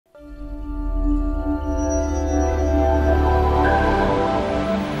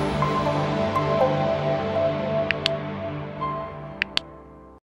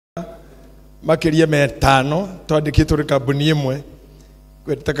makiria me 5 twandikitwo ri kambuni imwe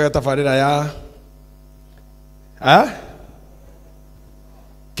kwetaka tafarira ya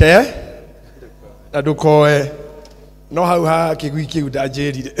adukoe no how ha kigwiki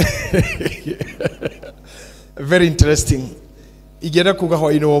udajerire. Very interesting. Igera kuga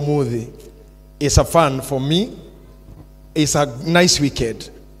hoine wo muthi. It's a fun for me. It's a nice weekend.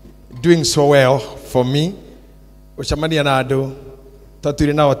 Doing so well for me. Ushamania na adu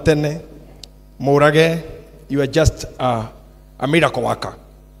taturi na otene Murage, you are just a miracle worker.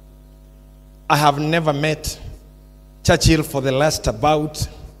 I have never met Churchill for the last about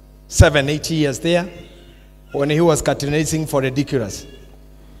 7-8 years there when he was cartoonizing for Ridiculous.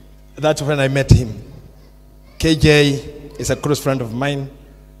 That's when I met him. KJ is a close friend of mine,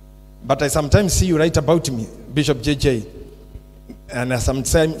 but I sometimes see you write about me, Bishop JJ, and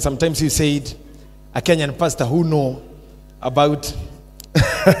sometimes you said a Kenyan pastor who know about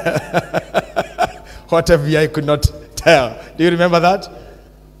whatever I could not tell. Do you remember that?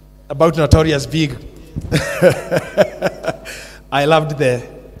 About Notorious Big. I loved the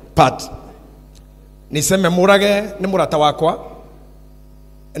part. Niseme Murage ni murata wakwa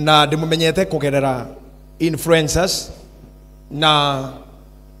na ndimumenyete kugerera influencers na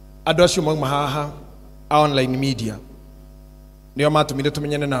adosu mahaha online media. Niyo matumire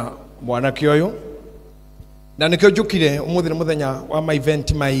tumenyane na mwana kioyo na nikyo jukire umuthi ni muthenya wa my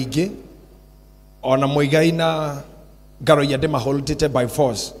event maige ona muigai na garo ya dema holdite by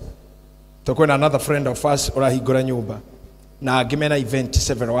force. Tokona another friend of us urahigura nyumba na gimena event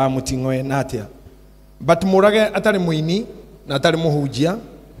several wa mutingwe na atia. But Murage atari muini na atari muhujia.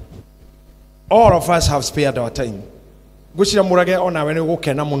 All of us have spared our time. Gushira Murage ona wene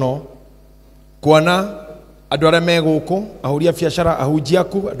gukena muno kuona andu aria me guku ahuria biashara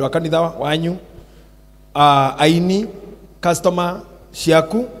ahujiaku andu akanitha wanyu aini customer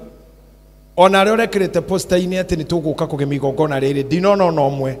ciaku ona rä rekirite poster-ini ati ni tuguka kugema igongona riri ndinona no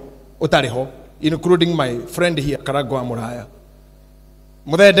mwe utariho, including my friend here Karagwa Muraya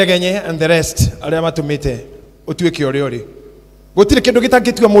Muthendegenye and the rest aria matumite utuike uri uri gutire kindu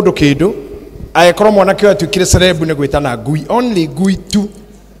gitangitwa mundu kindu ayekorwo mwana kio atukire celeb ni gwitana ngui, only ngui tu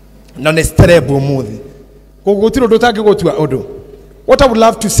na ne celeb umuthi gutire undu utangigutwa undu. What I would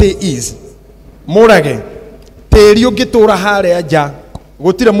love to say is Murage teri ungitura haria nja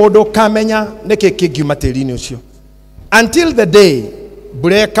gutire mundu kamenya niki kingiuma teri-ini ucio until the day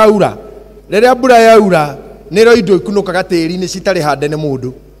mbura kaura. Riria mbura yaura niro indo ikunukaga teri-ini citari hande ni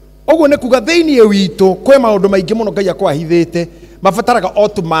mundu. Oguo ni kuga thiini witu kwe maundu maingi muno Ngai akwahithite mabataraga o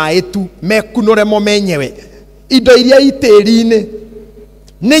tumai tu mekunure mo menyewe. Indo iria iteri-ini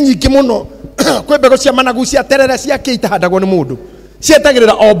ni nyingi muno kwe mbego cia managu cia terere cia kiitahandagwo ni mundu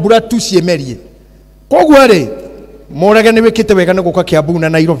cietagirira o mbura tu ciemerie. Koguo ri Murage ni wikite wega ni guka Kiambu na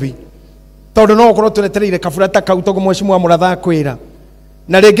Nairobi tondu no ukorwo turetereire kabura ta kau togo mwecimu wa muratha kwira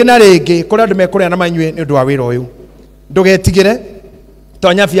na ringi kuri andu mekuria na manywe ni undu wa wira uyu. Ndugetigire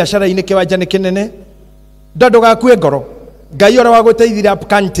tonya biacara-ini kiwanja ni kinene ndugakue ngoro. Ngai ora wa guteithira up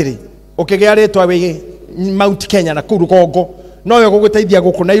country ukigia ritwa wi Mount Kenya na kuru gongo no yo guguteithia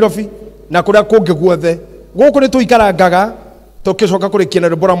guku Nairobi na kuria kungi guothe guku ni tuikarangaga tukicoka kurikia na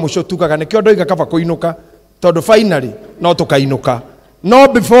rubora muco tugaga nikio ndoiga kaba kuinuka tondu finally no tukainuka. No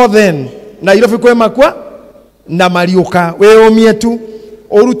before then Nairobi kwe makwa na mariuka we umie tu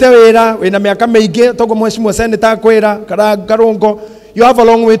urute wira wina miaka miingi togo mwecimu senator kwira Karungo you have a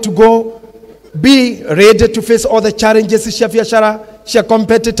long way to go. Be ready to face all the challenges cia biashara cia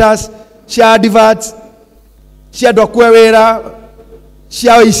competitors cia adverts cia ndokwe wira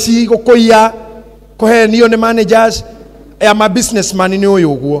cia ici gukuia kuhenio ni managers. I am a businessman in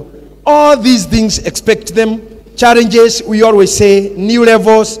uguo. All these things, expect them. Challenges, we always say, new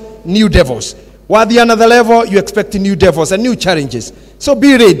levels, new devils. While the another level, you expect new devils and new challenges. So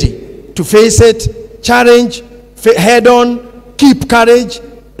be ready to face it, challenge, head on, keep courage.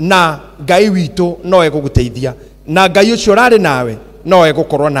 Na Ngai witu no eguguteithia. Na Ngai ucio rari nawe no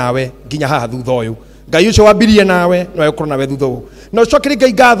egukorwo nawe nginya haha thutha uyu. Ngai ucio wambirie nawe no egukorwo nawe thutha uyu. No cokeri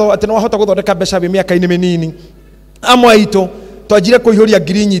Ngai ngatho ati no wahota guthondeka mbeca bi miaka-ini minini. Amwe aitu twanjire kuihuria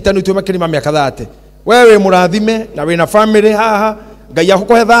ngiri nyitanu tu makirima miaka 30. Wewe murathime na wina family haha Ngai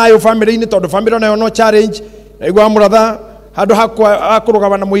akuhe thayo family-ini tondu family nayo no challenge. Igwa muratha handu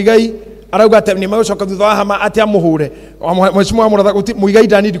hakurugama na muigai arauga ati ni magucoka thutha wa hama ati amuhure mwecimu wa muratha guti muigai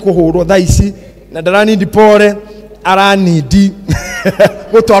ndanidi kuhurwo thaa ici na ndaranidi pore aranidi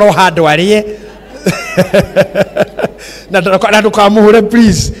gutwarwo handu arie na ndukamuhure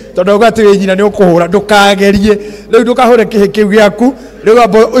please tondu gwati nyina ni ukuhura ndukagerie riu ndukahure kihikiu giaku riu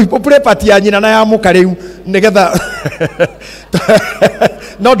upure pati ya nyina na ya muka riu nigetha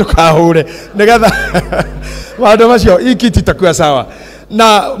no ndukahure nigetha maundu macio ikiti takuwa sawa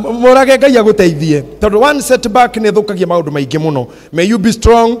na Murage Ngai aguteithie tondu one setback ni thukagia maundu maingi muno. May you be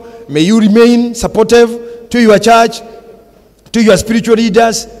strong, may you remain supportive to your church, to your spiritual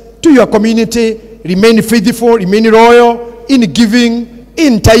leaders, to your community. Remain faithful, remain loyal in giving,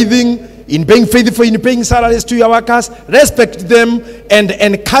 in tithing, in being faithful in paying salaries to your workers. Respect them and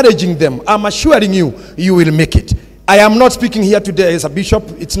encouraging them. I'm assuring you, you will make it. I am not speaking here today as a bishop.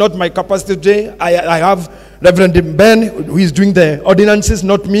 It's not my capacity today. I have Reverend Ben who is doing the ordinances,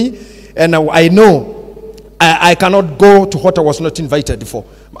 not me. And I know I cannot go to what I was not invited for.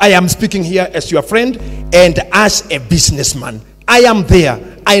 I am speaking here as your friend and as a businessman. I am there.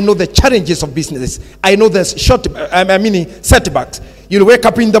 I know the challenges of business. I know the setbacks. You'll wake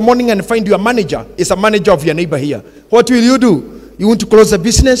up in the morning and find your manager is a manager of your neighbor here. What will you do? You want to close the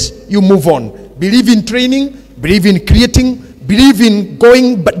business? You move on. Believe in training. Believe in creating. Believe in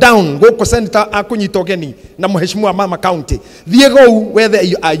going down. Go ko center akunyitogeni na mheshimiwa mama county. Thie go where there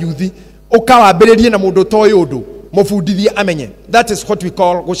are youth. Ukawambiririe na mundu toyudu. Mufundithie amenye. That is what we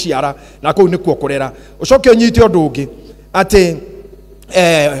call guciara na ko ni kuokorera. Ucoke unyite undu ungi ati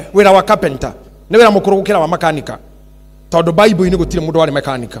wira wa carpenter ni wira mukuru gukira wa makanika tondu bible ini gutire mundu wari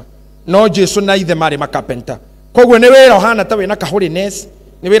mekanika no Jesu na ithe mari makapenta kogwo ni wira hana ta wina holiness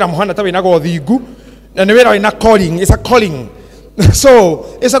ni wira muhana ta wina gothingu na ni wira wina calling. It's a calling.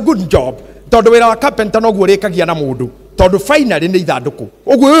 So it's a good job tondu wira wa carpenter no gwo rikagia na mundu tondu finally ni ithanduku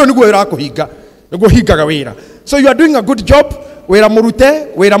ogwo uyu ni gwo wira kuhinga niguo hingaga wira. So you are doing a good job. Wira murute,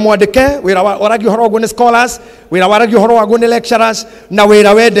 wira mwandike, wira waragi horo gune scholars, wira waragi horo gune lecturers, na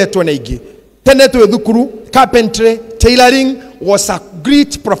wira wendetwo na ingi. Tene tu thukuru, carpentry, tailoring was a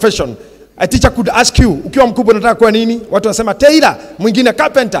great profession. A teacher could ask you, ukiwa mkubwa unataka kuwa nini? Watu wanasema tailor, mwingine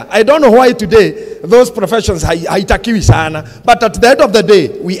carpenter. I don't know why today those professions haitakiwi sana, but at the end of the day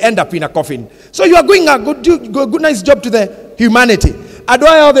we end up in a coffin. So you are doing a good nice job to the humanity.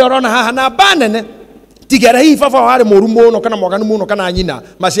 Adwa yo the orona haha na banene tigera hii baba wari moru muno kana mwaganu muno kana nyina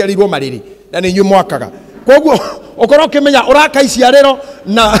maciarirwo mariri na ni nyu mwakaga koguo okoro kimenya uraka iciarero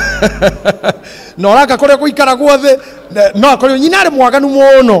na na uraka kore kuikara guothe no akoro nyina ari mwaganu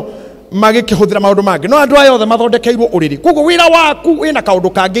muno magikihuthira maundu mangi no andu aya othe mathondekeirwo uriri koguo wira waku wina kaundu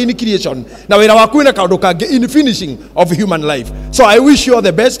kangi in creation na wira waku wina kaundu kangi in finishing of human life. So I wish you all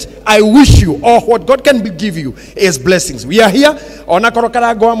the best. I wish you all what God can give you is blessings. We are here ona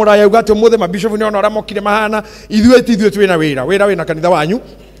korokara go amuraya ugate muthe mabishop ni ona ramokire mahana ithuĩ twina wira wina kanitha wanyu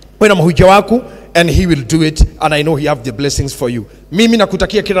wina muhunjia waku and he will do it and I know he have the blessings for you. Mimi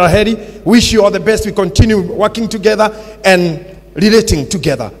nakutakia kila laheri. Wish you all the best. We continue working together and relating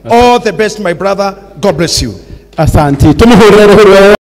together. All the best, my brother. God bless you. Asante.